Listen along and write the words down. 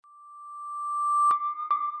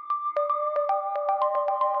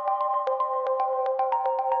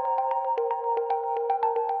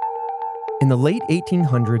the late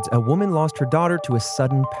 1800s, a woman lost her daughter to a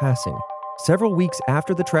sudden passing. Several weeks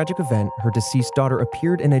after the tragic event, her deceased daughter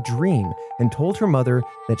appeared in a dream and told her mother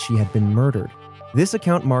that she had been murdered. This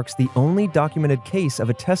account marks the only documented case of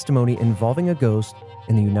a testimony involving a ghost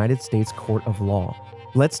in the United States Court of Law.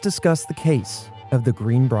 Let's discuss the case of the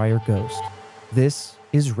Greenbrier ghost. This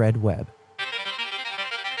is Red Web.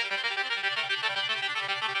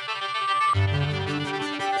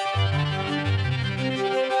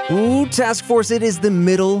 Ooh, Task Force, it is the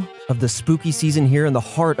middle of the spooky season here in the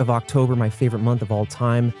heart of October, my favorite month of all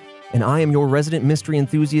time. And I am your resident mystery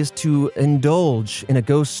enthusiast to indulge in a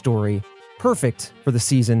ghost story perfect for the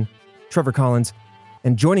season, Trevor Collins.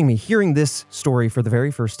 And joining me, hearing this story for the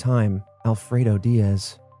very first time, Alfredo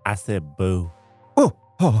Diaz. I said boo.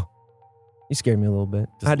 Oh. You scared me a little bit.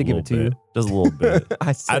 I had to give it to you. Just a little bit.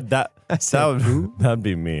 I said boo. That'd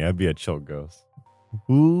be me. I'd be a chill ghost.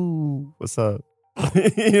 Ooh, what's up? You know what I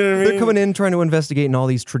mean? They're coming in trying to investigate in all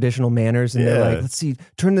these traditional manners, and they're like, let's see,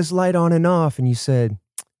 turn this light on and off. And you said,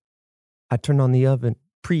 I turned on the oven,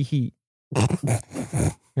 preheat.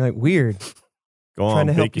 You're like, weird. Go on,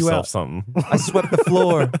 make yourself something. I swept the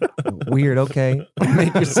floor. Weird, okay.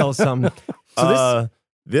 Make yourself something. So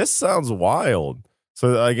this sounds wild.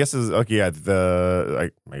 So I guess I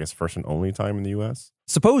guess first and only time in the U.S.?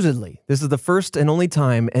 Supposedly, this is the first and only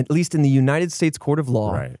time, at least in the United States Court of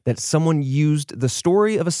Law, that someone used the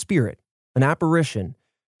story of a spirit, an apparition,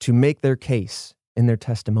 to make their case in their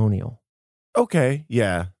testimonial. Okay,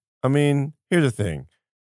 yeah. I mean, here's the thing.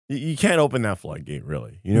 You can't open that floodgate,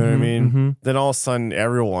 really. You know what I mean? Mm-hmm. Then all of a sudden,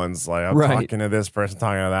 everyone's like, I'm talking to this person,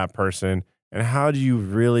 talking to that person. And how do you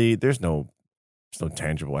really, there's no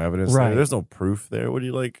tangible evidence there. There's no proof there. What are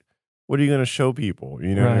you going to show people?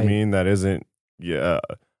 You know what I mean? That isn't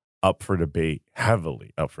up for debate,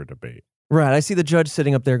 heavily up for debate. Right. I see the judge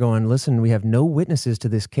sitting up there going, listen, we have no witnesses to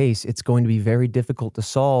this case. It's going to be very difficult to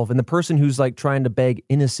solve. And the person who's like trying to beg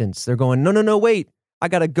innocence, they're going, no, wait. I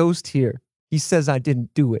got a ghost here. He says I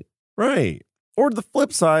didn't do it. Right. Or the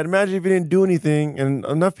flip side, imagine if you didn't do anything and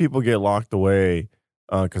enough people get locked away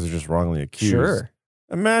because they're just wrongly accused. Sure.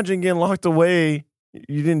 Imagine getting locked away,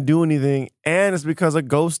 you didn't do anything, and it's because a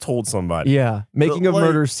ghost told somebody. Yeah. Making of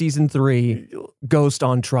Murder Season 3, ghost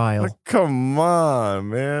on trial. Come on,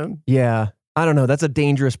 man. Yeah. I don't know. That's a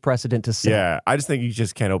dangerous precedent to set. Yeah. I just think you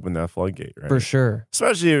just can't open that floodgate, right? For sure.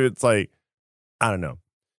 Especially if it's like, I don't know.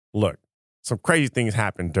 Look, some crazy things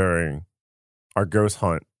happened during our ghost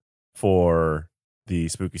hunt for the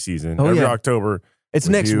spooky season. Every October. It's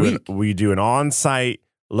next week. We do an on-site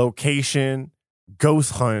location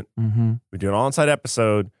ghost hunt. Mm-hmm. We do an on-site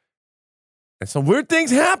episode. And some weird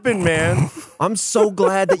things happen, man. I'm so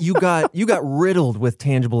glad that you got riddled with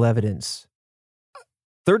tangible evidence.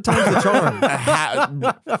 Third time's the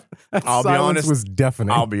charm. I'll be honest. Was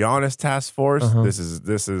definite. I'll be honest, Task Force. This is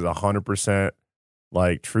 100%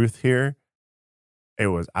 like truth here.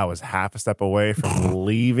 I was half a step away from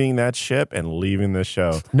leaving that ship and leaving the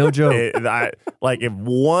show. No joke. If it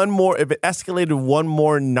escalated one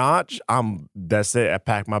more notch, that's it. I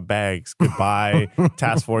packed my bags. Goodbye,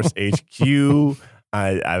 Task Force HQ.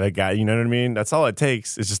 I got, you know what I mean? That's all it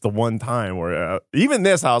takes. It's just the one time where even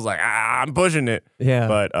this, I was like, I'm pushing it. Yeah.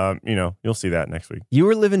 But you'll see that next week. You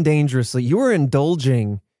were living dangerously. You were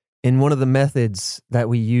indulging in one of the methods that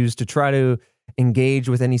we use to try to engage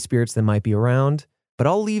with any spirits that might be around. But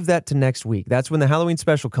I'll leave that to next week. That's when the Halloween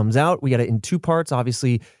special comes out. We got it in 2 parts.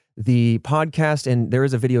 Obviously, the podcast, and there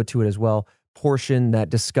is a video to it as well, portion that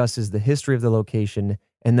discusses the history of the location.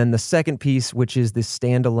 And then the second piece, which is the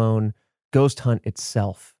standalone ghost hunt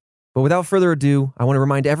itself. But without further ado, I want to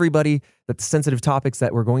remind everybody that the sensitive topics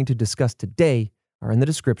that we're going to discuss today are in the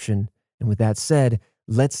description. And with that said,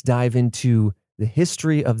 let's dive into the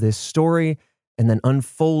history of this story and then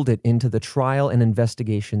unfold it into the trial and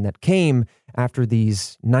investigation that came after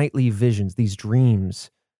these nightly visions, these dreams,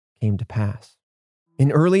 came to pass.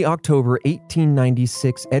 In early October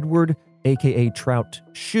 1896, Edward, a.k.a. Trout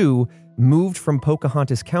Shoe, moved from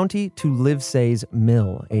Pocahontas County to Livesay's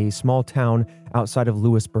Mill, a small town outside of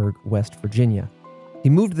Lewisburg, West Virginia. He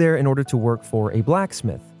moved there in order to work for a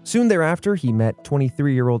blacksmith. Soon thereafter, he met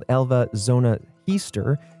 23-year-old Elva Zona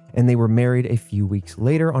Heister, and they were married a few weeks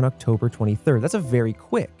later on October 23rd. That's a very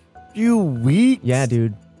quick. Few weeks? Yeah,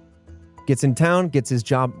 dude. Gets in town, gets his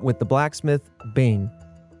job with the blacksmith, bang.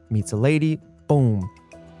 Meets a lady, boom,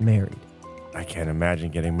 married. I can't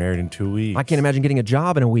imagine getting married in 2 weeks. I can't imagine getting a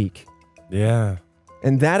job in a week. Yeah.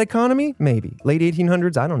 And that economy? Maybe. Late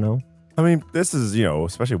 1800s? I don't know. I mean, this is,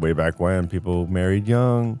 especially way back when people married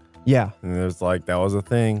young. Yeah. And there's that was a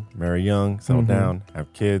thing. Marry young, settle down,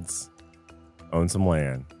 have kids. own some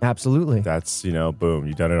land. Absolutely. That's, boom,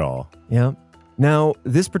 you done it all. Yeah. Now,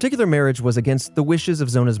 this particular marriage was against the wishes of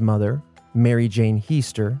Zona's mother, Mary Jane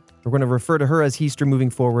Heaster. We're going to refer to her as Heaster moving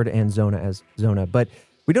forward and Zona as Zona. But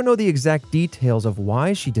we don't know the exact details of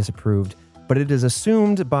why she disapproved, but it is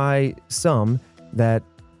assumed by some that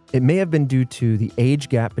it may have been due to the age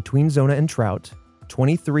gap between Zona and Trout,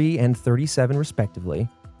 23 and 37 respectively.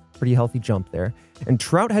 Pretty healthy jump there. And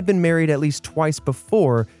Trout had been married at least twice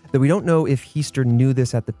before, though we don't know if Heaster knew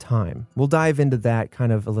this at the time. We'll dive into that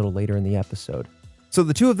kind of a little later in the episode. So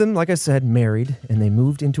the two of them, like I said, married, and they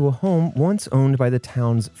moved into a home once owned by the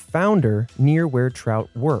town's founder near where Trout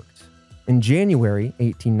worked. In January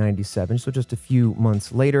 1897, so just a few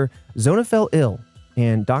months later, Zona fell ill,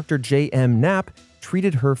 and Dr. J.M. Knapp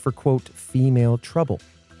treated her for, quote, female trouble.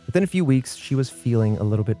 Within a few weeks, she was feeling a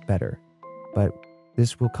little bit better. But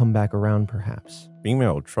this will come back around, perhaps.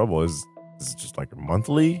 Female trouble is just like a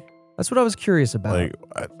monthly? That's what I was curious about.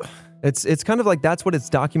 It's kind of like that's what it's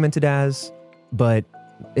documented as, but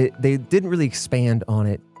they didn't really expand on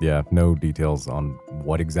it. Yeah, no details on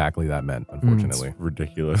what exactly that meant, unfortunately. It's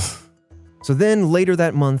ridiculous. So then later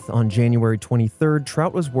that month, on January 23rd,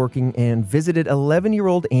 Trout was working and visited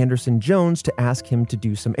 11-year-old Anderson Jones to ask him to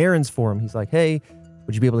do some errands for him. He's like, hey,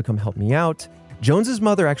 would you be able to come help me out? Jones's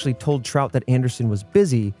mother actually told Trout that Anderson was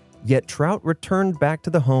busy, yet Trout returned back to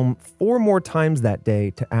the home 4 more times that day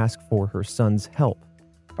to ask for her son's help.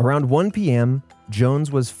 Around 1 p.m.,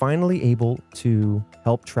 Jones was finally able to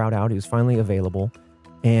help Trout out. He was finally available,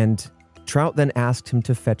 and Trout then asked him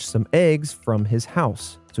to fetch some eggs from his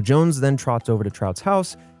house. So Jones then trots over to Trout's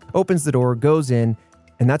house, opens the door, goes in,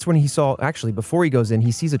 and that's when before he goes in,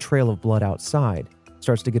 he sees a trail of blood outside,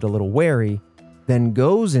 starts to get a little wary, then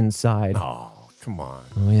goes inside. Oh, come on.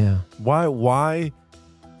 Oh, yeah. Why?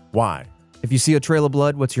 If you see a trail of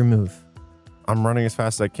blood, what's your move? I'm running as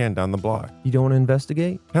fast as I can down the block. You don't want to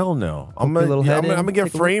investigate? Hell no. I'm gonna get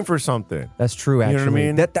framed for something. That's true, actually. You know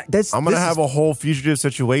what I mean? I'm gonna have a whole fugitive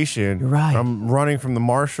situation. You're right. I'm running from the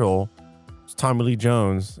marshal, it's Tommy Lee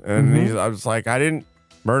Jones, and I was like, I didn't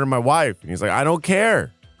murder my wife. And he's like, I don't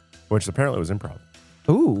care. Which apparently was improv.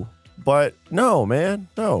 Ooh. But no, man,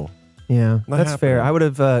 no. Yeah, that's fair. I would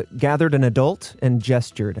have gathered an adult and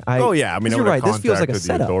gestured. You're right. This feels like a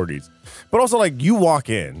setup. Authorities. But also, like, you walk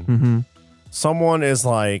in, someone is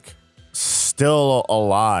like still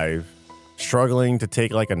alive, struggling to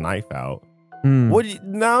take like a knife out.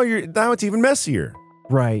 Now it's even messier.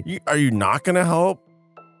 Right. Are you not going to help?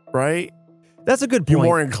 Right. That's a good point. You're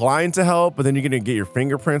more inclined to help, but then you're going to get your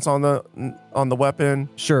fingerprints on the weapon.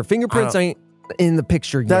 Sure, fingerprints ain't in the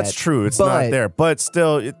picture yet. That's true. It's not there, but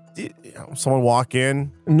still, someone walk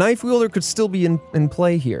in. Knife wielder could still be in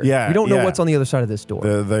play here. Yeah, you don't know what's on the other side of this door.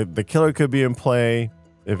 The killer could be in play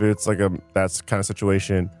if it's like that's kind of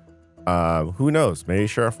situation. Who knows? Maybe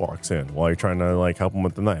sheriff walks in while you're trying to like help him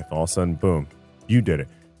with the knife. All of a sudden, boom, you did it.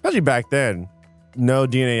 Especially back then, no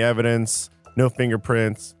DNA evidence, no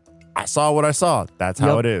fingerprints. I saw what I saw. That's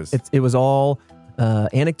how it is. It was all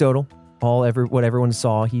anecdotal. What everyone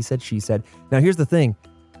saw, he said, she said. Now, here's the thing.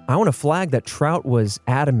 I want to flag that Trout was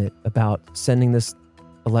adamant about sending this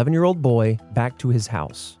 11-year-old boy back to his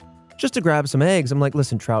house just to grab some eggs. I'm like,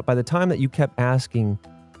 listen, Trout, by the time that you kept asking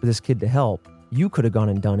for this kid to help, you could have gone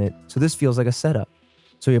and done it. So this feels like a setup.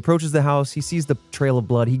 So he approaches the house. He sees the trail of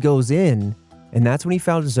blood. He goes in, and that's when he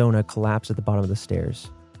found Zona collapsed at the bottom of the stairs.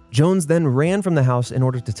 Jones then ran from the house in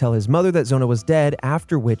order to tell his mother that Zona was dead,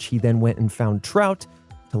 after which he then went and found Trout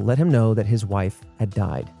to let him know that his wife had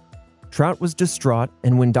died. Trout was distraught,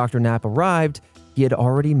 and when Dr. Knapp arrived, he had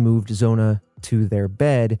already moved Zona to their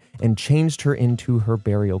bed and changed her into her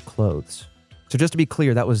burial clothes. So just to be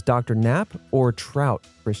clear, that was Dr. Knapp or Trout,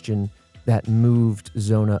 Christian, that moved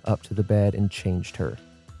Zona up to the bed and changed her?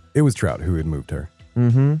 It was Trout who had moved her.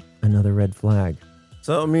 Another red flag.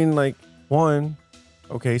 So, I mean, like, one,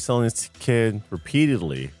 okay, selling this kid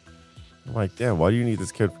repeatedly. I'm like, damn, why do you need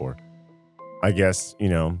this kid for? I guess,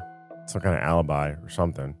 some kind of alibi or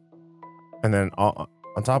something. And then on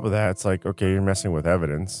top of that, it's like, okay, you're messing with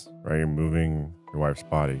evidence, right? You're moving your wife's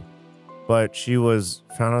body. But she was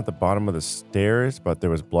found at the bottom of the stairs, but there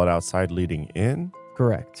was blood outside leading in?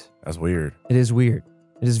 Correct. That's weird. It is weird.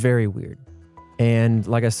 It is very weird. And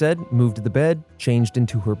like I said, moved to the bed, changed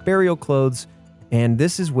into her burial clothes, and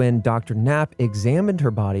this is when Dr. Knapp examined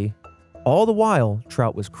her body. All the while,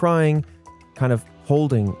 Trout was crying, kind of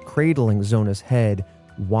cradling Zona's head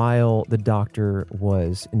while the doctor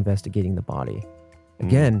was investigating the body.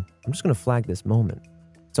 Again, I'm just going to flag this moment.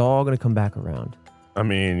 It's all going to come back around. I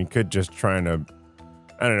mean, you could just try to,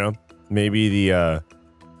 I don't know, maybe the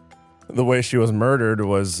the way she was murdered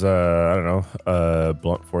was, I don't know, a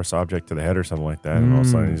blunt force object to the head or something like that. And all of a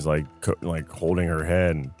sudden he's like holding her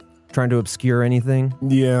head. And... trying to obscure anything?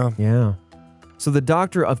 Yeah. Yeah. So the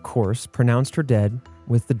doctor, of course, pronounced her dead,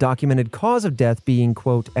 with the documented cause of death being,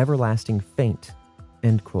 quote, everlasting faint,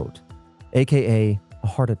 end quote, aka a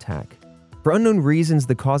heart attack. For unknown reasons,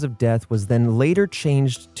 the cause of death was then later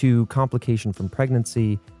changed to complication from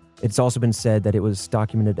pregnancy. It's also been said that it was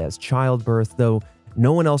documented as childbirth, though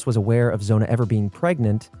no one else was aware of Zona ever being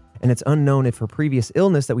pregnant, and it's unknown if her previous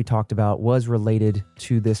illness that we talked about was related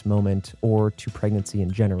to this moment or to pregnancy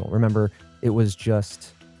in general. Remember, it was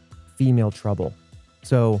just female trouble.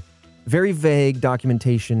 So, very vague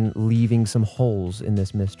documentation, leaving some holes in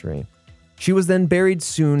this mystery. She was then buried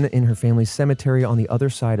soon in her family's cemetery on the other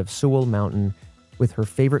side of Sewell Mountain with her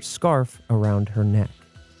favorite scarf around her neck.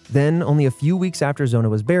 Then, only a few weeks after Zona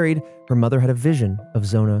was buried, her mother had a vision of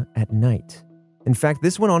Zona at night. In fact,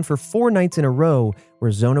 this went on for 4 nights in a row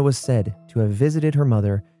where Zona was said to have visited her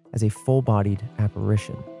mother as a full-bodied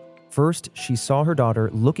apparition. First, she saw her daughter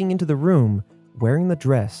looking into the room wearing the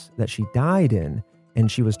dress that she died in, and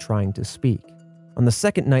she was trying to speak. On the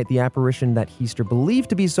second night, the apparition that Heister believed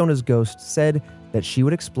to be Zona's ghost said that she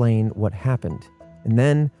would explain what happened. And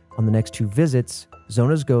then, on the next 2 visits,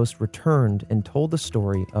 Zona's ghost returned and told the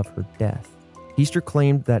story of her death. Heister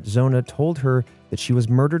claimed that Zona told her that she was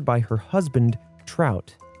murdered by her husband,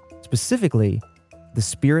 Trout. Specifically, the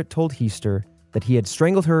spirit told Heister that he had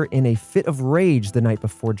strangled her in a fit of rage the night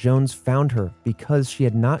before Jones found her because she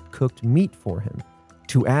had not cooked meat for him.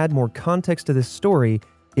 To add more context to this story,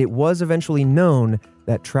 it was eventually known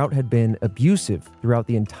that Trout had been abusive throughout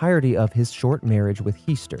the entirety of his short marriage with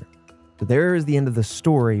Heister. So there is the end of the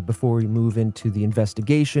story before we move into the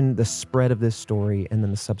investigation, the spread of this story, and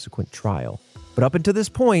then the subsequent trial. But up until this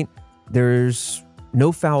point, there's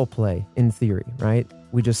no foul play in theory, right?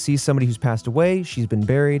 We just see somebody who's passed away, she's been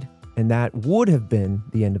buried, and that would have been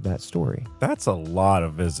the end of that story. That's a lot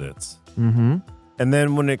of visits. Mm-hmm. And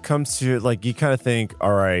then when it comes to it, like, you kind of think,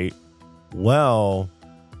 all right, well,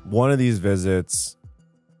 one of these visits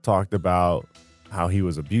talked about how he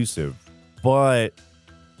was abusive, but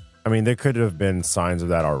I mean, there could have been signs of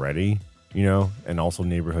that already, you know, and also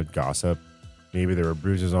neighborhood gossip. Maybe there were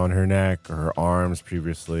bruises on her neck or her arms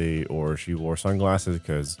previously, or she wore sunglasses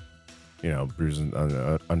because, you know, bruising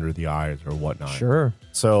under the eyes or whatnot. Sure.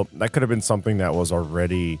 So that could have been something that was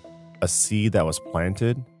already a seed that was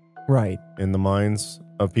planted, right, in the minds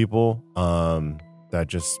of people, that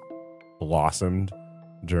just blossomed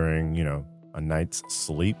during, you know, a night's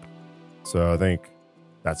sleep. So I think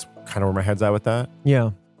that's kind of where my head's at with that.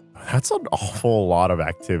 Yeah. That's an awful lot of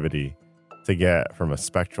activity to get from a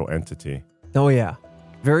spectral entity. Oh, yeah.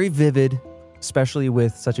 Very vivid, especially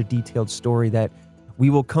with such a detailed story that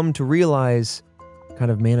we will come to realize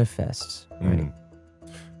kind of manifests. Right?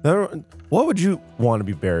 Now, what would you want to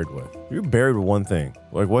be buried with? You're buried with one thing.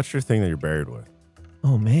 Like, what's your thing that you're buried with?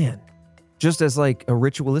 Oh, man. Just as like a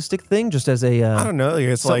ritualistic thing? Just as a I don't know.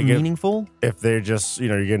 It's like meaningful? If they're just, you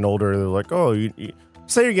know, you're getting older, they're like, oh, you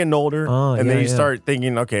say you're getting older, and then you start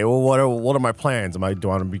thinking, okay, well, what are my plans? Do I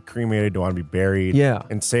want to be cremated? Do I want to be buried? Yeah.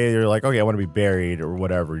 And say you're like, okay, I want to be buried or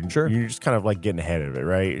whatever. Sure. You're just kind of like getting ahead of it,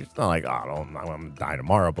 right? It's not like, oh, I'm going to die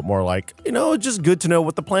tomorrow, but more like, you know, it's just good to know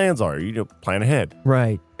what the plans are. You know, plan ahead.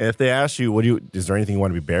 Right. And if they ask you, is there anything you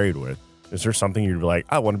want to be buried with? Is there something you'd be like,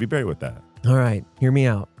 I want to be buried with that? All right, hear me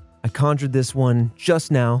out. I conjured this one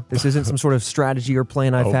just now. This isn't some sort of strategy or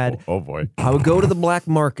plan I've had. Oh, boy. I would go to the black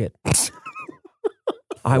market.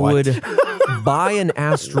 I would buy an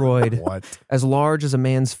asteroid as large as a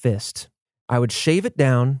man's fist. I would shave it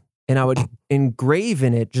down, and I would engrave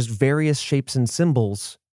in it just various shapes and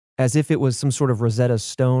symbols as if it was some sort of Rosetta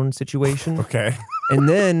Stone situation. Okay. And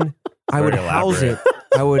then I would house it.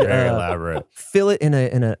 I would fill it in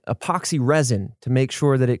a epoxy resin to make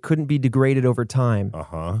sure that it couldn't be degraded over time.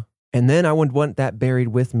 Uh-huh. And then I would want that buried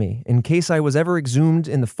with me in case I was ever exhumed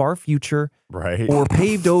in the far future, right, or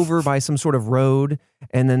paved over by some sort of road,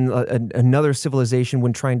 and then another civilization,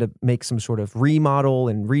 when trying to make some sort of remodel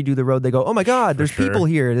and redo the road, they go, oh my God, there's people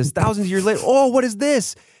here. There's thousands of years later. Oh, what is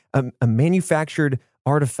this? A manufactured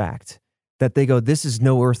artifact that they go, this is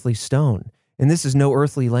no earthly stone. And this is no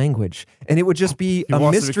earthly language. And it would just be a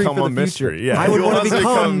mystery for the future. Yeah, I would want to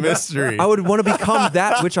become mystery. I would want to become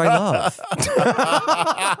that which I love.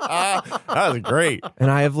 That was great.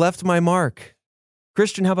 And I have left my mark.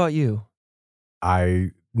 Christian, how about you?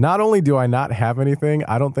 Not only do I not have anything,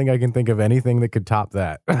 I don't think I can think of anything that could top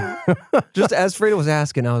that. Just as Fredo was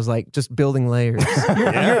asking, I was like, just building layers.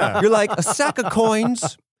 You're like, a sack of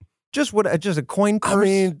coins. Just a coin purse. I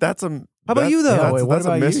mean, that's a How about you, though? Wait, that's what a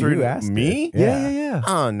about mystery. you? You asked Me? it. Yeah.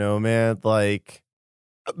 I don't know, man. Like,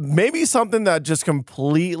 maybe something that just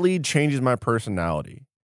completely changes my personality.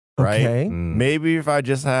 Right? Okay. Maybe if I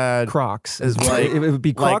just had Crocs. Like, it would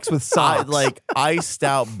be Crocs with socks. like iced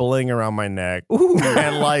out bling around my neck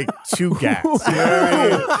and like 2 gats. You know what I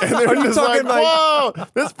mean? And they're Are you just talking like, whoa,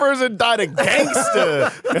 this person died a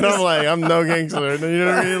gangster. And I'm like, I'm no gangster. And you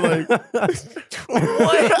know what I mean? Like,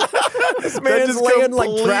 what? This man's laying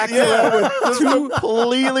like Dracula with just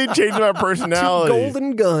completely changed my personality. 2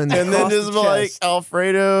 golden guns. And then across just the like chest.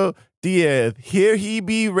 Alfredo Diaz, here he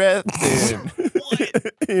be resting.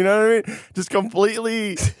 You know what I mean? Just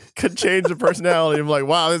completely could change the personality. I'm like,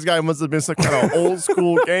 wow, this guy must have been some kind of old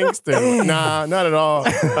school gangster. Nah, not at all.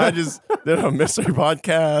 I just did a mystery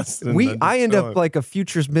podcast. And I end up like a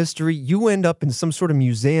Futures mystery. You end up in some sort of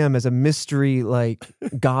museum as a mystery like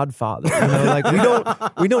Godfather. You know, like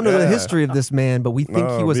we don't know the history of this man, but we think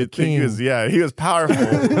he was a king. He was powerful.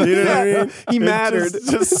 You know what I mean? He mattered.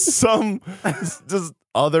 Just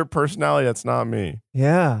other personality that's not me.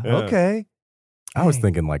 Yeah. Okay. I was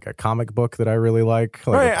thinking like a comic book that I really like.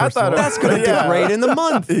 Right, I thought that's going to do great in the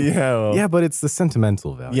month. Yeah, but it's the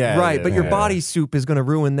sentimental value. Yeah, right. But your body soup is going to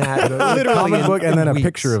ruin that. Literally, comic book, and then a weeks.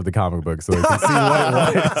 picture of the comic book so they can see what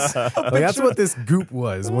it was. Like, that's what this goop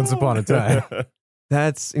was once upon a time.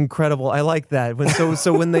 That's incredible. I like that.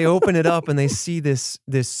 So when they open it up and they see this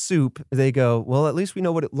soup, they go, well, at least we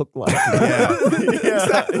know what it looked like. Yeah.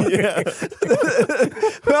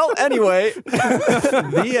 Well, anyway,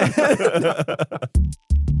 the end.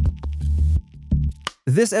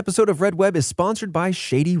 This episode of Red Web is sponsored by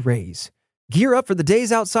Shady Rays. Gear up for the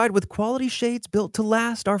days outside with quality shades built to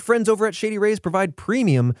last. Our friends over at Shady Rays provide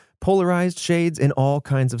premium polarized shades in all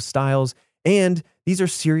kinds of styles. And these are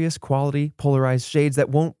serious quality polarized shades that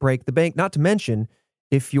won't break the bank. Not to mention,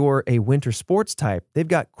 if you're a winter sports type, they've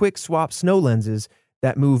got quick swap snow lenses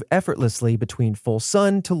that move effortlessly between full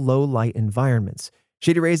sun to low light environments.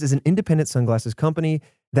 Shady Rays is an independent sunglasses company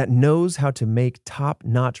that knows how to make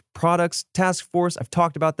top-notch products. Task Force, I've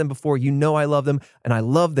talked about them before. You know I love them, and I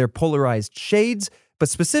love their polarized shades. But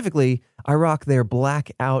specifically, I rock their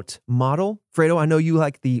blackout model. Fredo, I know you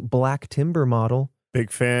like the black timber model. Big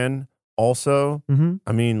fan. Also,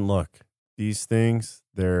 I mean, look, these things,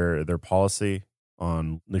 their policy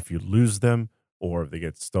on if you lose them or if they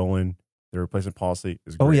get stolen, their replacement policy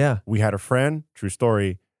is great. Oh, yeah. We had a friend, true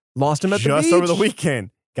story, lost him at the beach. Just over the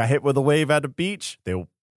weekend. Got hit with a wave at the beach. They were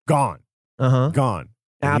gone. Gone.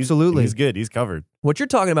 And Absolutely. He's good. He's covered. What you're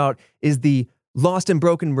talking about is the lost and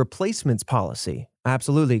broken replacements policy.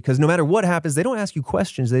 Absolutely. Because no matter what happens, they don't ask you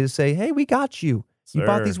questions. They just say, hey, we got you. You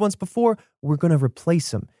bought these once before. We're going to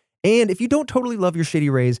replace them. And if you don't totally love your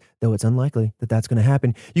Shady Rays, though it's unlikely that that's going to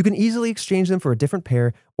happen, you can easily exchange them for a different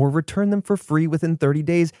pair or return them for free within 30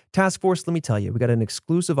 days. Task Force, let me tell you, we got an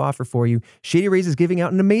exclusive offer for you. Shady Rays is giving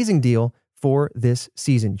out an amazing deal for this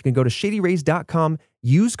season. You can go to shadyrays.com,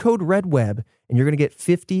 use code REDWEB, and you're going to get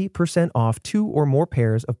 50% off 2 or more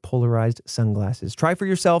pairs of polarized sunglasses. Try for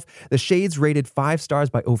yourself. The shades rated 5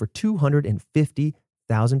 stars by over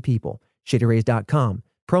 250,000 people. Shadyrays.com,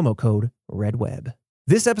 promo code REDWEB.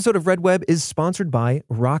 This episode of Red Web is sponsored by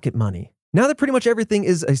Rocket Money. Now that pretty much everything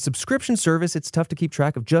is a subscription service, it's tough to keep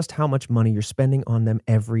track of just how much money you're spending on them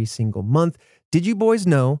every single month. Did you boys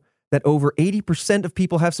know that over 80% of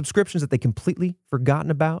people have subscriptions that they completely forgotten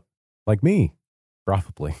about? Like me,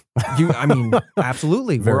 probably.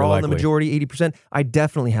 Absolutely. Very We're all in likely. the majority, 80%. I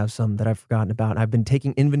definitely have some that I've forgotten about. I've been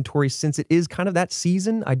taking inventory since it is kind of that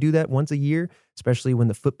season. I do that once a year, especially when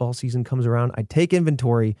the football season comes around. I take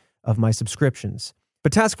inventory of my subscriptions.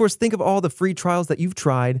 But Task Force, think of all the free trials that you've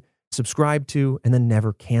tried, subscribed to, and then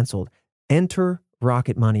never canceled. Enter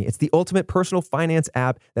Rocket Money. It's the ultimate personal finance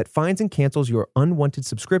app that finds and cancels your unwanted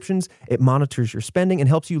subscriptions. It monitors your spending and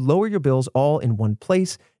helps you lower your bills all in one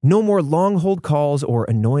place. No more long hold calls or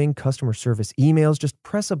annoying customer service emails. Just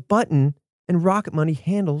press a button and Rocket Money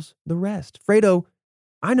handles the rest. Fredo,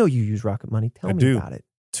 I know you use Rocket Money. Tell me about it.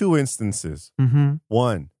 2 instances.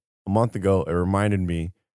 One, a month ago, it reminded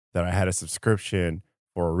me that I had a subscription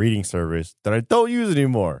for a reading service that I don't use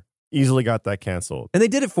anymore. Easily got that canceled. And they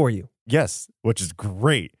did it for you. Yes, which is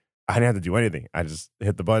great. I didn't have to do anything. I just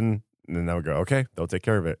hit the button and then I would go, okay, they'll take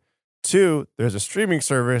care of it. 2, there's a streaming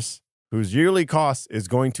service whose yearly cost is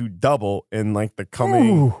going to double in like the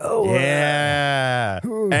coming. Yeah.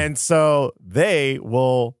 And so they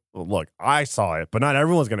will, look, I saw it, but not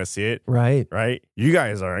everyone's going to see it. Right. Right. You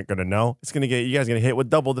guys aren't going to know. You guys going to hit with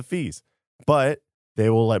double the fees, but they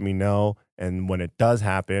will let me know. And when it does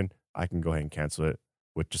happen, I can go ahead and cancel it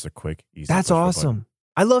with just a quick, easy. That's awesome.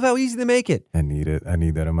 I love how easy they make it. I need it. I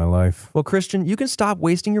need that in my life. Well, Christian, you can stop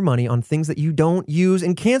wasting your money on things that you don't use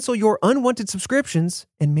and cancel your unwanted subscriptions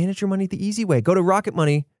and manage your money the easy way. Go to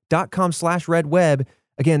rocketmoney.com/redweb.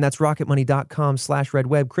 Again, that's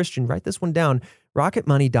rocketmoney.com/redweb. Christian, write this one down.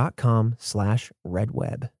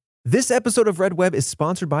 rocketmoney.com/redweb. This episode of Red Web is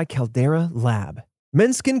sponsored by Caldera Lab.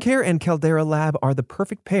 Men's skincare and Caldera Lab are the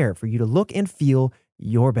perfect pair for you to look and feel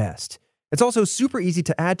your best. It's also super easy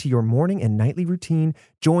to add to your morning and nightly routine.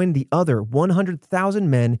 Join the other 100,000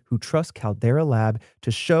 men who trust Caldera Lab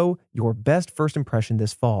to show your best first impression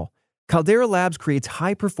this fall. Caldera Labs creates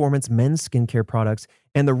high-performance men's skincare products,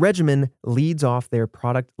 and the regimen leads off their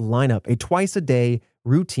product lineup, a twice-a-day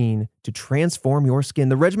routine to transform your skin.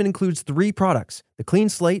 The regimen includes 3 products: the Clean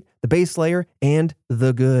Slate, the Base Layer, and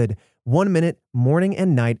the Good. 1 minute, morning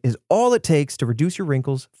and night, is all it takes to reduce your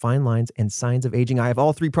wrinkles, fine lines, and signs of aging. I have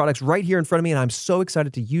all 3 products right here in front of me, and I'm so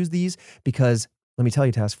excited to use these because, let me tell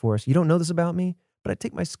you, Task Force, you don't know this about me, but I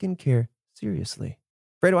take my skincare seriously.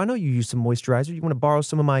 Fredo, I know you use some moisturizer. You want to borrow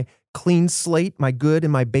some of my Clean Slate, my Good,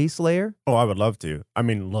 and my Base Layer? Oh, I would love to. I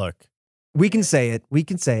mean, look. We can say it. We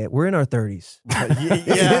can say it. We're in our 30s.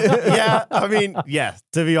 Yeah. I mean, yes,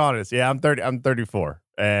 to be honest. Yeah, I'm 34.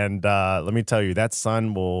 And let me tell you, that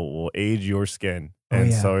sun will age your skin.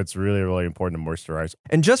 And so it's really, really important to moisturize.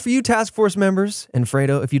 And just for you Task Force members, and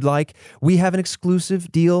Fredo, if you'd like, we have an exclusive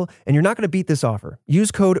deal, and you're not going to beat this offer. Use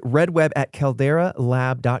code REDWEB at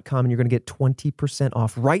calderalab.com, and you're going to get 20%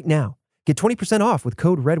 off right now. Get 20% off with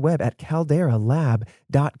code REDWEB at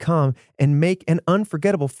calderalab.com and make an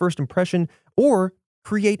unforgettable first impression or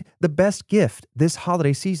create the best gift this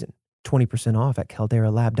holiday season. 20% off at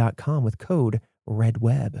calderalab.com with code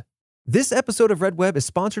REDWEB. This episode of Red Web is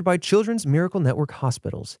sponsored by Children's Miracle Network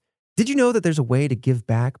Hospitals. Did you know that there's a way to give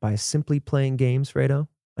back by simply playing games, Fredo?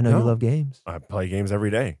 I know you love games. I play games every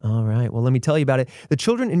day. All right. Well, let me tell you about it. The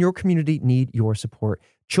children in your community need your support.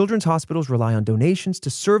 Children's hospitals rely on donations to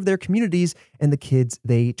serve their communities and the kids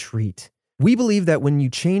they treat. We believe that when you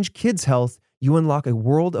change kids' health, you unlock a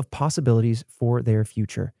world of possibilities for their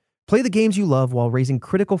future. Play the games you love while raising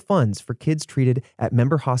critical funds for kids treated at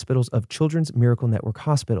member hospitals of Children's Miracle Network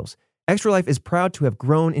Hospitals. Extra Life is proud to have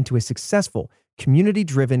grown into a successful,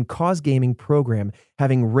 community-driven cause gaming program,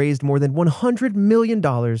 having raised more than $100 million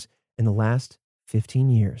in the last 15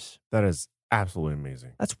 years. That is absolutely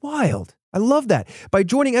amazing. That's wild. I love that. By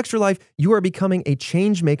joining Extra Life, you are becoming a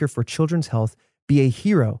change maker for children's health. Be a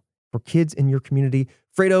hero for kids in your community.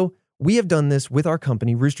 Fredo, we have done this with our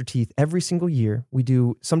company, Rooster Teeth, every single year. We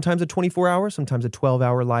do sometimes a 24-hour, sometimes a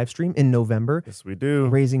 12-hour live stream in November. Yes, we do.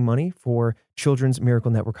 Raising money for Children's Miracle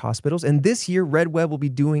Network Hospitals. And this year, Red Web will be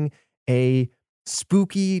doing a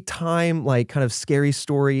spooky time, like kind of scary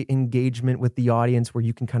story engagement with the audience where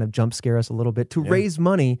you can kind of jump scare us a little bit to raise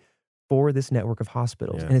money for this network of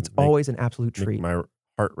hospitals. And it's always an absolute treat. My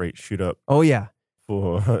heart rate shoot up. Oh, yeah.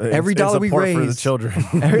 Every dollar we raise for the children.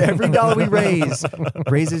 Every dollar we raise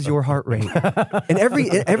raises your heart rate. And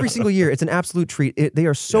every single year, it's an absolute treat. They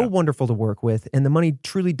are so wonderful to work with, and the money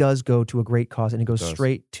truly does go to a great cause, and it goes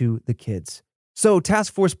straight to the kids. So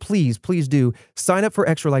Task Force, please do sign up for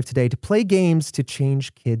Extra Life today to play games to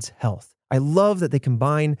change kids' health. I love that they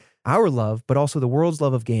combine our love, but also the world's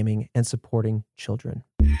love of gaming and supporting children.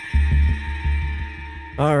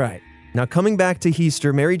 All right. Now, coming back to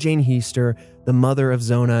Heaster, Mary Jane Heaster, the mother of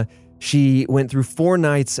Zona, she went through 4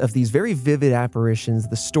 nights of these very vivid apparitions.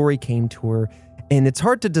 The story came to her, and it's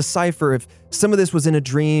hard to decipher if some of this was in a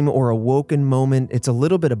dream or a woken moment. It's a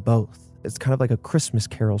little bit of both. It's kind of like a Christmas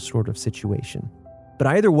Carol sort of situation. But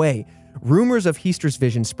either way, rumors of Heaster's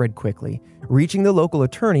vision spread quickly, reaching the local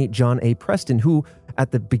attorney, John A. Preston, who,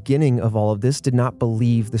 at the beginning of all of this, did not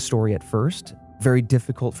believe the story at first. Very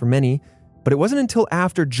difficult for many. But it wasn't until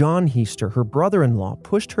after John Heaster, her brother-in-law,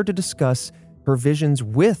 pushed her to discuss her visions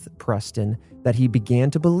with Preston that he began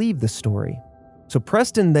to believe the story. So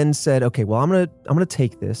Preston then said, okay, well, I'm gonna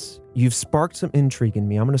take this. You've sparked some intrigue in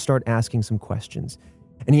me. I'm gonna start asking some questions.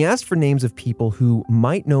 And he asked for names of people who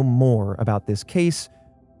might know more about this case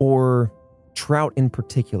or Trout in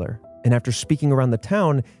particular. And after speaking around the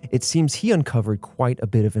town, it seems he uncovered quite a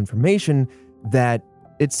bit of information that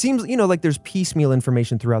it seems, like there's piecemeal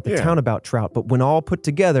information throughout the town about Trout, but when all put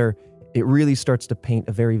together, it really starts to paint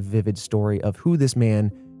a very vivid story of who this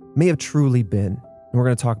man may have truly been. And we're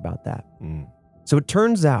going to talk about that. So it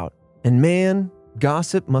turns out, and man,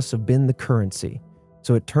 gossip must have been the currency.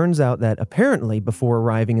 So it turns out that apparently before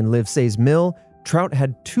arriving in Livesey's mill, Trout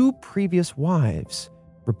had 2 previous wives.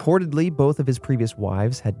 Reportedly, both of his previous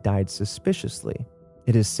wives had died suspiciously.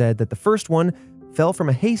 It is said that the first one fell from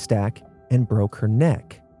a haystack and broke her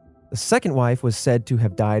neck. The second wife was said to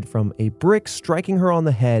have died from a brick striking her on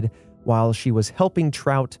the head while she was helping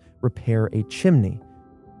Trout repair a chimney.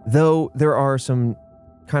 Though there are some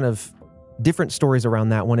kind of different stories around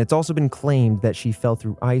that one, it's also been claimed that she fell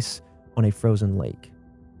through ice on a frozen lake.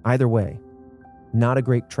 Either way, not a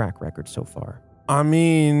great track record so far. I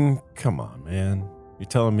mean, come on, man. You're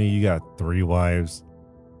telling me you got 3 wives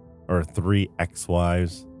or 3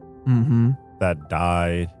 ex-wives that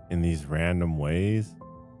died in these random ways?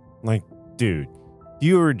 Like, dude,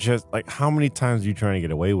 you were just like, how many times are you trying to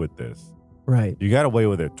get away with this? Right. You got away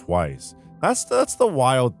with it twice. That's the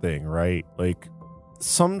wild thing, right? Like,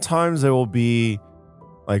 sometimes there will be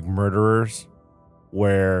like murderers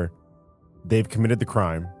where they've committed the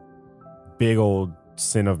crime, big old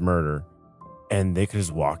sin of murder, and they could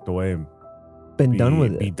just walked away and be done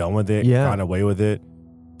with it, gotten away with it.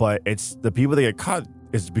 But it's the people that get caught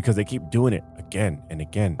is because they keep doing it again and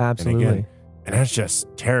again Absolutely. and again. And that's just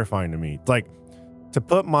terrifying to me. It's like, to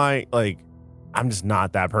put my, like, I'm just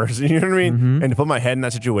not that person, you know what I mean? And to put my head in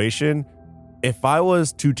that situation, if I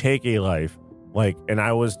was to take a life, like, and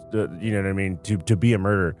I was, you know what I mean, to be a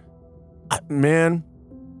murderer, man,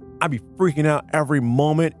 I'd be freaking out every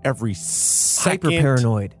moment, every second.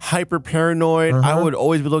 Hyper paranoid. I would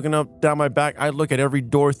always be looking up, down my back. I'd look at every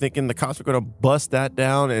door thinking the cops were going to bust that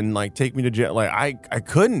down and like take me to jail. Like, I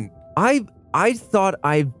couldn't. I thought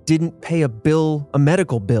I didn't pay a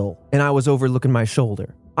medical bill, and I was overlooking my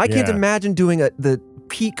shoulder. I can't imagine doing the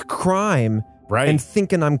peak crime and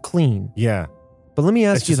thinking I'm clean. Yeah. But let me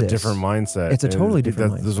ask you this. It's just a different mindset. It's a totally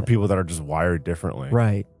different mindset. Those are people that are just wired differently.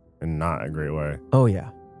 Right. And not a great way. Oh, yeah.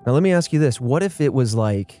 Now, let me ask you this. What if it was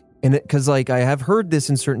like, because like I have heard this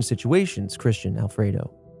in certain situations, Christian,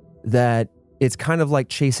 Alfredo, that it's kind of like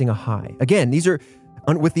chasing a high. Again, these are,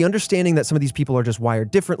 with the understanding that some of these people are just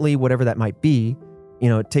wired differently, whatever that might be, you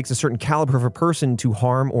know, it takes a certain caliber of a person to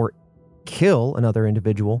harm or kill another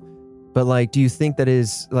individual. But like, do you think that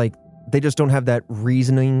is like, they just don't have that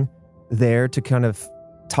reasoning there to kind of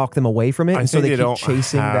talk them away from it? And so they keep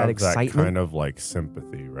chasing that excitement? That kind of like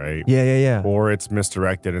sympathy, right? Yeah. Or it's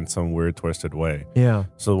misdirected in some weird, twisted way. Yeah.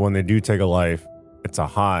 So when they do take a life, it's a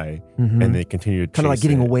high, and they continue to chase kind of like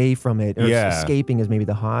getting away from it, or escaping is maybe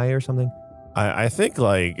the high or something. I think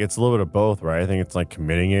like it's a little bit of both, right? I think it's like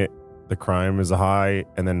committing it, the crime is a high,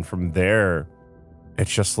 and then from there,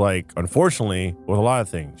 it's just like, unfortunately, with a lot of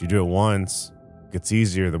things, you do it once, it gets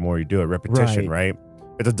easier the more you do it. Repetition, right?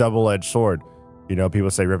 It's a double-edged sword. You know,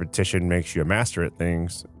 people say repetition makes you a master at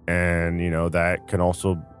things, and you know that can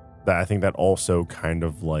also, I think that also kind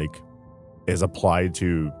of like is applied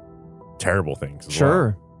to terrible things as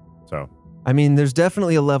well. So, I mean, there's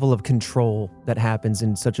definitely a level of control that happens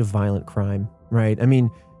in such a violent crime, right? I mean,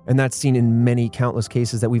 and that's seen in many countless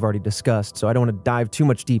cases that we've already discussed. So I don't want to dive too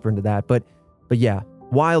much deeper into that, but yeah,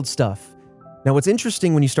 wild stuff. Now, what's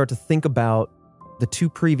interesting when you start to think about the 2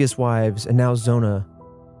 previous wives and now Zona,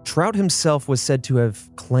 Trout himself was said to have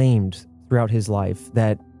claimed throughout his life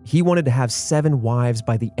that he wanted to have 7 wives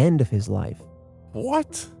by the end of his life.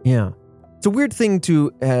 What? Yeah. It's a weird thing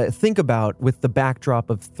to think about with the backdrop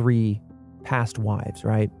of 3 past wives,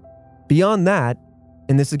 right? Beyond that,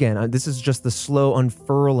 and this again, this is just the slow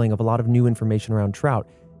unfurling of a lot of new information around Trout.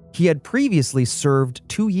 He had previously served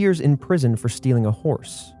 2 years in prison for stealing a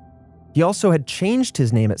horse. He also had changed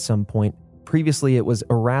his name at some point. Previously, it was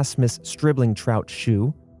Erasmus Stribling Trout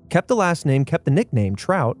Shoe. Kept the last name, kept the nickname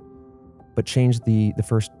Trout, but changed the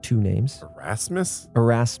first 2 names.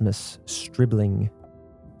 Erasmus Stribling.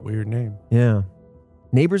 Weird name. Yeah.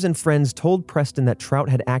 Neighbors and friends told Preston that Trout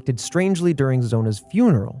had acted strangely during Zona's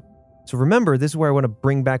funeral. So remember, this is where I want to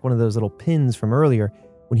bring back one of those little pins from earlier,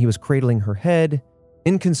 when he was cradling her head.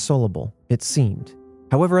 Inconsolable, it seemed.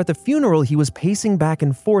 However, at the funeral, he was pacing back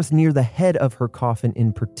and forth near the head of her coffin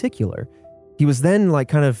in particular. He was then like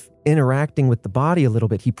kind of interacting with the body a little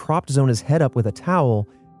bit. He propped Zona's head up with a towel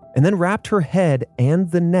and then wrapped her head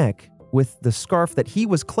and the neck with the scarf that he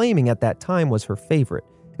was claiming at that time was her favorite.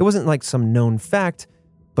 It wasn't like some known fact,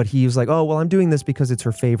 but he was like, oh, well, I'm doing this because it's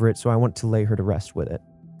her favorite, so I want to lay her to rest with it.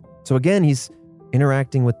 So again, he's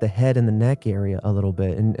interacting with the head and the neck area a little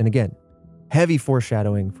bit. And again, heavy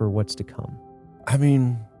foreshadowing for what's to come. I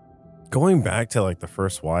mean, going back to like the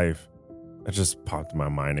first wife, it just popped in my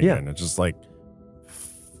mind again. It just like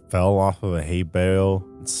fell off of a hay bale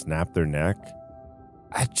and snapped their neck.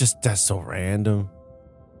 That's so random.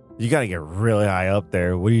 You got to get really high up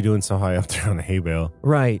there. What are you doing so high up there on a hay bale?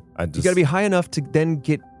 Right. You got to be high enough to then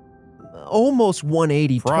get almost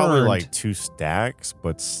 180 probably turned. Like 2 stacks,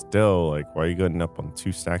 but still, like, why are you getting up on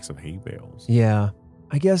 2 stacks of hay bales? Yeah.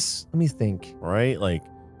 I guess, let me think. Right? Like,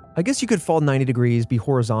 I guess you could fall 90 degrees, be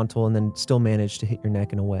horizontal, and then still manage to hit your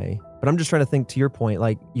neck in a way. But I'm just trying to think to your point,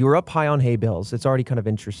 like you were up high on hay bales. It's already kind of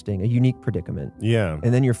interesting, a unique predicament. Yeah.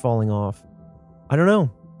 And then you're falling off. I don't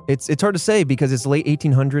know. It's hard to say because it's late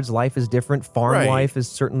 1800s. Life is different. Farm life is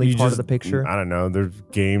certainly part of the picture. I don't know. There's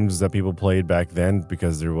games that people played back then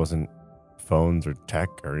because there wasn't phones or tech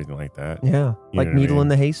or anything like that. Yeah. Like needle in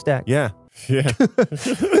the haystack. Yeah. Yeah.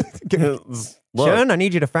 Son, I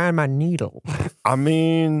need you to find my needle. I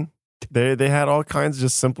mean, they had all kinds of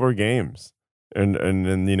just simpler games. And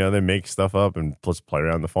they make stuff up and let's play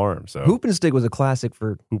around the farm. So Hoop and Stick was a classic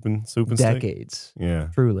for decades. Stick? Yeah.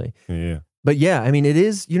 Truly. Yeah. But yeah, I mean, it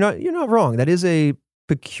is, you're not wrong. That is a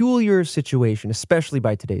peculiar situation, especially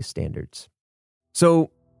by today's standards. So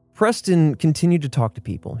Preston continued to talk to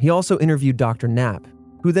people. He also interviewed Dr. Knapp,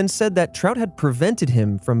 who then said that Trout had prevented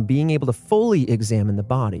him from being able to fully examine the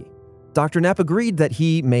body. Dr. Knapp agreed that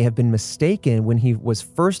he may have been mistaken when he was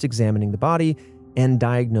first examining the body and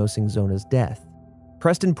diagnosing Zona's death.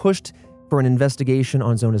 Preston pushed for an investigation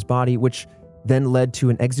on Zona's body, which then led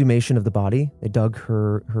to an exhumation of the body. They dug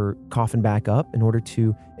her coffin back up in order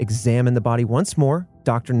to examine the body once more.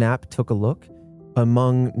 Dr. Knapp took a look.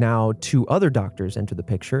 Among now 2 other doctors entered the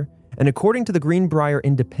picture. And according to the Greenbrier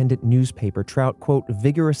Independent newspaper, Trout, quote,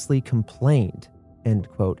 vigorously complained, end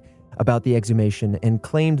quote, about the exhumation and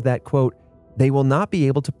claimed that, quote, they will not be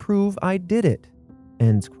able to prove I did it,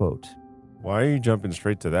 end quote. Why are you jumping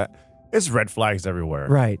straight to that? It's red flags everywhere.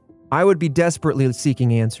 Right. I would be desperately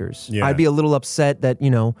seeking answers. Yeah. I'd be a little upset that,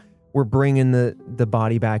 we're bringing the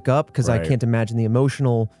body back up because I can't imagine the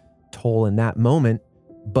emotional toll in that moment.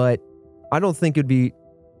 But I don't think it'd be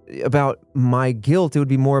about my guilt. It would